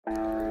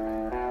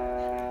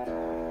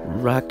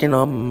Rocking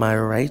on my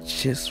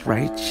righteous,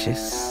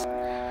 righteous.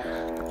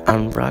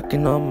 I'm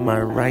rocking on my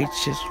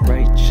righteous,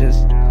 righteous.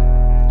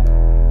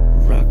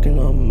 Rocking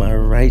on my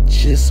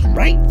righteous,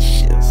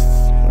 righteous.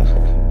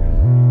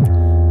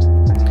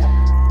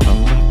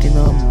 I'm rocking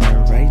on my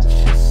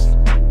righteous.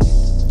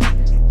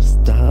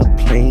 Stop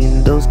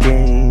playing those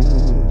games.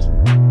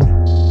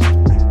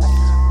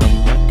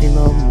 I'm rocking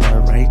on my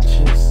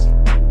righteous.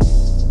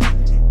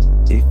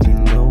 If you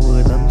know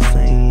what I'm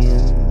saying.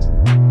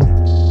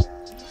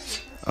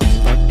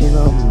 I'm rocking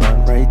on my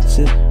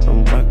righteous.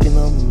 I'm rocking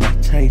on my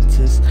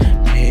tightest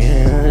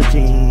pair of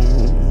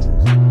jeans.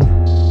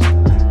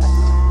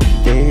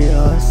 They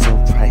are so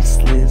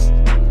priceless.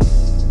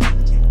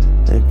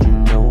 If you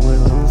know what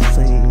I'm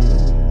saying.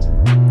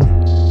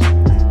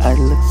 I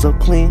look so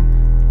clean.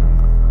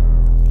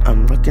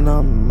 I'm rocking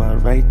on my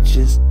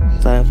righteous.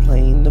 Stop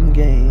playing them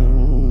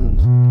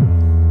games.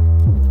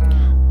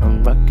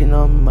 I'm rocking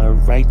on my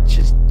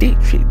righteous.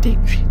 Dtreay,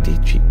 Dtreay,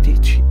 Dtreay,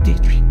 Dtreay,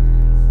 Dtreay.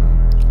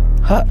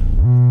 Huh.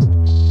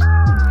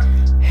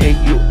 Hey,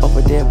 you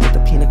over there with the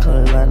pina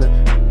colada.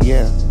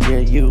 Yeah,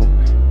 you.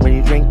 When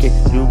you drink it,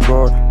 you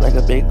roar like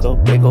a big old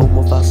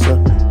Mufasa.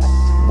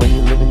 When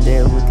you living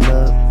there with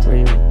love, where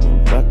you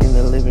rocking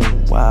and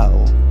living, wow.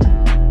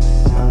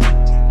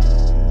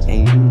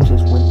 And you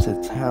just went to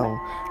town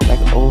like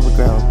an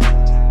overground.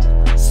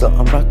 So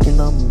I'm rocking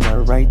on my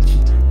righteous.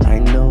 I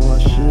know I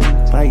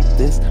shouldn't fight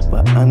this,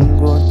 but I'm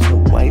going to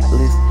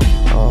whitelist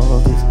all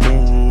these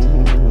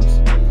games.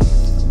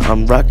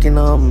 I'm rocking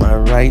on my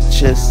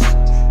righteous.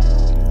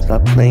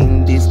 Stop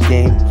playing these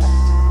games.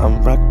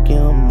 I'm rocking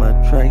on my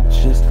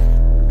righteous.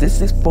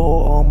 This is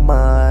for all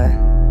my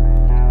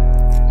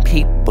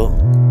people,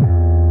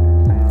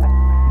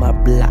 my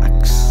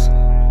blacks,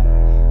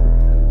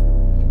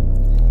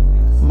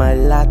 my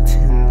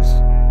Latins,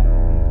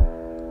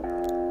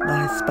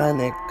 my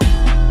Hispanic,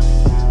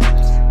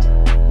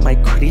 my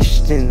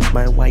Christians,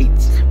 my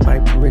whites, my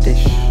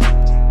British,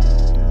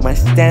 my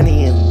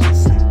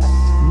Stanians,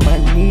 my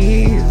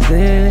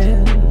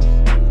Neezers,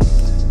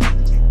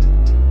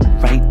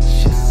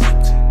 righteous,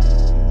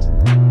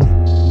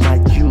 my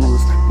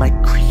Jews, my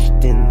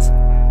Christians,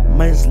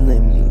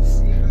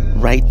 Muslims,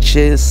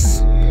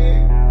 righteous,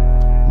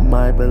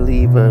 my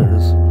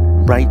believers,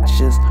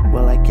 righteous.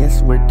 Well, I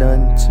guess we're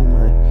done to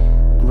my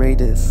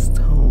greatest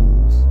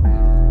homes.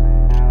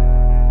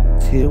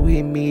 Till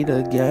we meet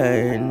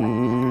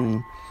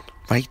again.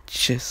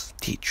 Righteous,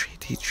 Dtreay,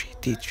 Dtreay,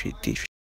 Dtreay, Dtreay.